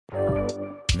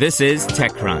This is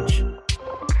TechCrunch.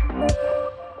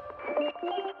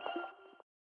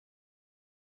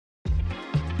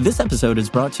 This episode is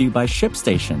brought to you by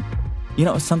ShipStation. You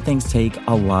know, some things take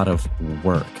a lot of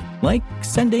work, like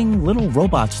sending little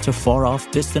robots to far-off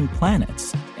distant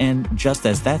planets. And just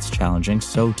as that's challenging,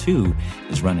 so too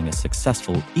is running a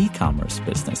successful e-commerce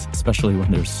business, especially when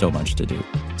there's so much to do.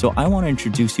 So I want to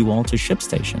introduce you all to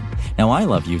ShipStation. Now, I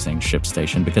love using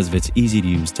ShipStation because of its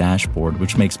easy-to-use dashboard,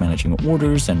 which makes managing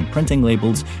orders and printing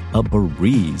labels a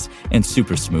breeze and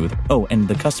super smooth. Oh, and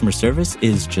the customer service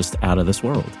is just out of this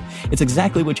world. It's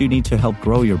exactly what you need to help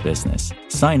grow your business.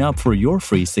 Sign up for your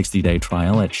free 60-day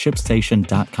trial at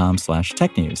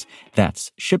shipstation.com/technews.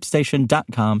 That's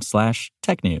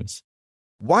shipstation.com/technews.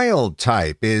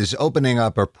 WildType is opening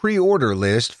up a pre-order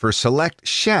list for select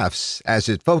chefs as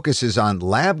it focuses on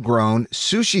lab-grown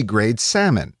sushi-grade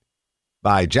salmon.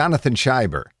 By Jonathan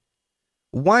Scheiber.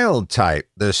 WildType,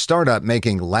 the startup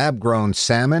making lab-grown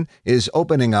salmon, is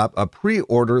opening up a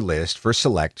pre-order list for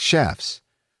select chefs.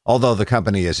 Although the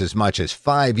company is as much as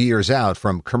 5 years out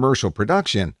from commercial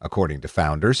production, according to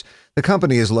founders, the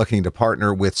company is looking to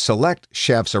partner with select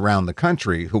chefs around the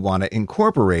country who want to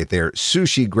incorporate their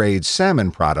sushi-grade salmon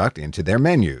product into their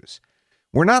menus.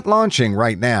 We're not launching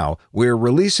right now. We're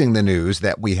releasing the news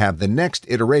that we have the next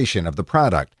iteration of the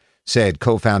product, said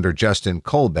co-founder Justin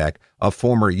Kolbeck, a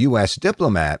former U.S.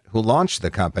 diplomat who launched the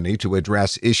company to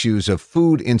address issues of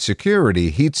food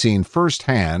insecurity he'd seen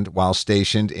firsthand while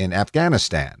stationed in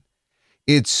Afghanistan.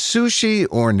 It's sushi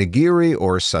or nigiri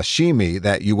or sashimi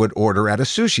that you would order at a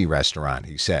sushi restaurant,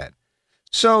 he said.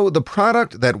 So the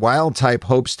product that WildType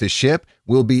hopes to ship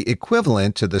will be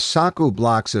equivalent to the saku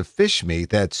blocks of fish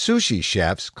meat that sushi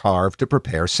chefs carve to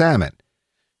prepare salmon.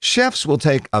 Chefs will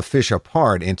take a fish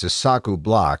apart into saku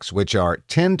blocks, which are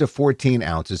 10 to 14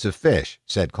 ounces of fish,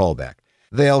 said Kolbeck.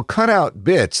 They'll cut out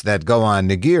bits that go on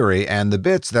nigiri, and the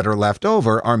bits that are left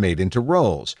over are made into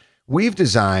rolls. We've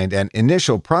designed an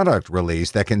initial product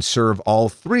release that can serve all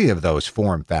three of those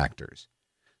form factors.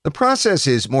 The process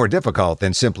is more difficult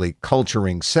than simply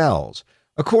culturing cells.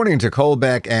 According to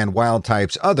Kolbeck and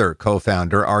WildType's other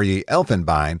co-founder, Aryeh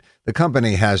Elfenbein, the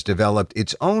company has developed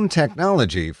its own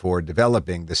technology for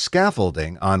developing the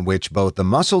scaffolding on which both the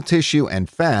muscle tissue and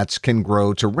fats can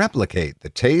grow to replicate the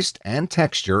taste and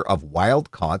texture of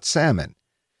wild-caught salmon.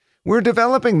 We're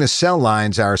developing the cell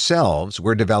lines ourselves,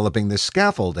 we're developing the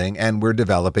scaffolding, and we're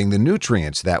developing the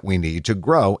nutrients that we need to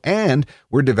grow, and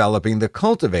we're developing the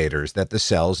cultivators that the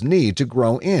cells need to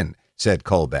grow in, said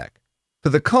Kolbeck. For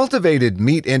the cultivated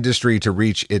meat industry to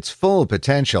reach its full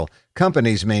potential,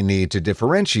 companies may need to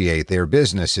differentiate their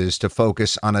businesses to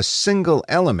focus on a single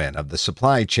element of the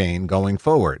supply chain going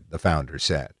forward, the founder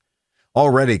said.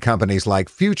 Already, companies like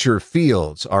Future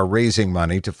Fields are raising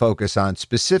money to focus on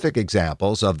specific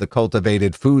examples of the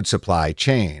cultivated food supply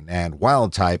chain, and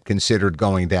WildType considered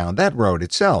going down that road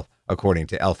itself, according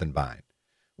to Elfenbein.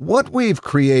 What we've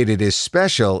created is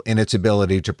special in its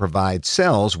ability to provide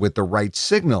cells with the right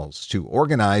signals to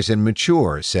organize and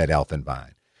mature, said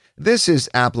Elfenbein. This is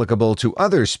applicable to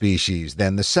other species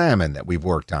than the salmon that we've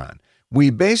worked on.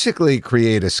 We basically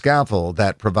create a scaffold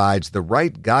that provides the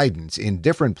right guidance in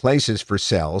different places for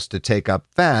cells to take up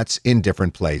fats in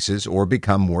different places or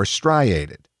become more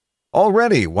striated.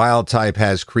 Already, WildType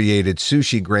has created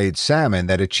sushi-grade salmon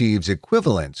that achieves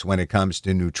equivalence when it comes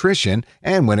to nutrition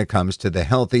and when it comes to the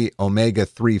healthy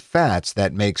omega-3 fats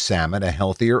that make salmon a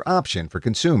healthier option for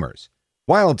consumers.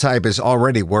 WildType is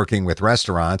already working with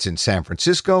restaurants in San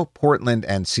Francisco, Portland,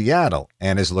 and Seattle,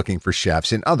 and is looking for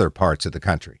chefs in other parts of the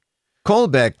country.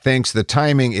 Kolbeck thinks the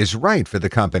timing is right for the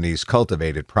company's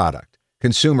cultivated product.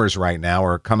 Consumers right now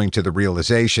are coming to the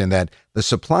realization that the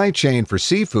supply chain for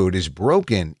seafood is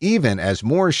broken even as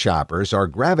more shoppers are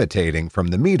gravitating from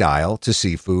the meat aisle to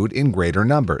seafood in greater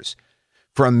numbers.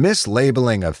 From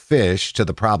mislabeling of fish to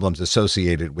the problems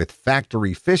associated with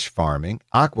factory fish farming,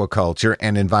 aquaculture,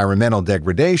 and environmental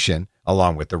degradation,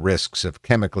 along with the risks of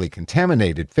chemically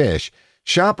contaminated fish,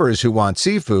 shoppers who want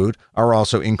seafood are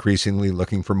also increasingly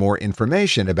looking for more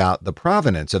information about the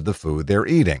provenance of the food they're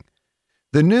eating.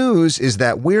 The news is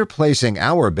that we're placing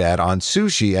our bet on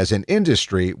sushi as an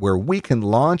industry where we can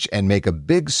launch and make a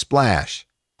big splash.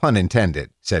 Pun intended,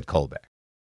 said Kolbeck.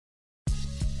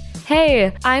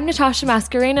 Hey, I'm Natasha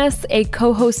Mascarenas, a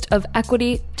co-host of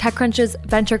Equity, TechCrunch's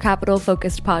venture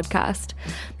capital-focused podcast.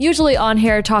 Usually on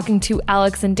here talking to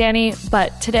Alex and Danny,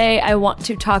 but today I want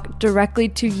to talk directly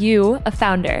to you, a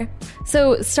founder.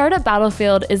 So Startup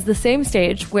Battlefield is the same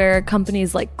stage where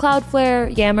companies like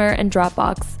Cloudflare, Yammer, and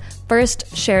Dropbox first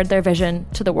shared their vision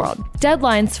to the world.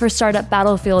 Deadlines for Startup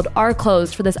Battlefield are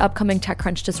closed for this upcoming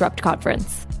TechCrunch Disrupt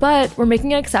conference, but we're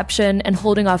making an exception and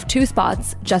holding off 2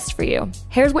 spots just for you.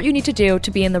 Here's what you need to do to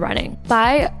be in the running.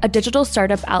 Buy a digital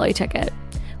Startup Alley ticket.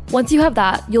 Once you have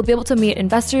that, you'll be able to meet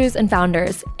investors and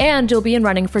founders, and you'll be in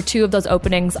running for 2 of those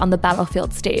openings on the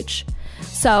Battlefield stage.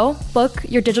 So book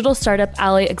your digital Startup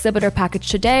Alley exhibitor package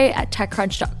today at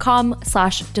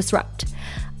techcrunch.com/disrupt.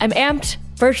 I'm amped,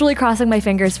 virtually crossing my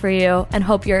fingers for you, and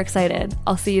hope you're excited.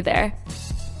 I'll see you there.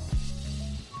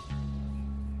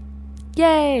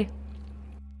 Yay!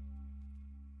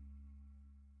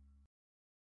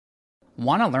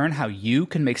 Want to learn how you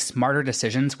can make smarter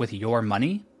decisions with your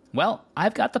money? Well,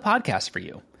 I've got the podcast for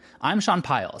you. I'm Sean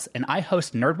Piles, and I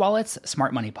host NerdWallet's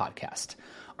Smart Money Podcast.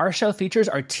 Our show features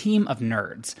our team of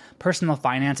nerds, personal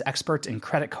finance experts in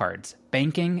credit cards,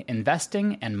 banking,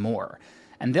 investing, and more.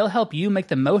 And they'll help you make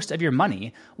the most of your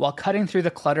money while cutting through the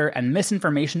clutter and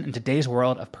misinformation in today's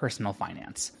world of personal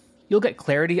finance. You'll get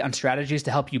clarity on strategies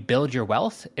to help you build your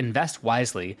wealth, invest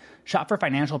wisely, shop for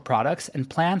financial products, and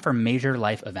plan for major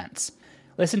life events.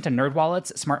 Listen to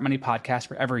NerdWallet's Smart Money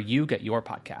Podcast wherever you get your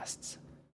podcasts.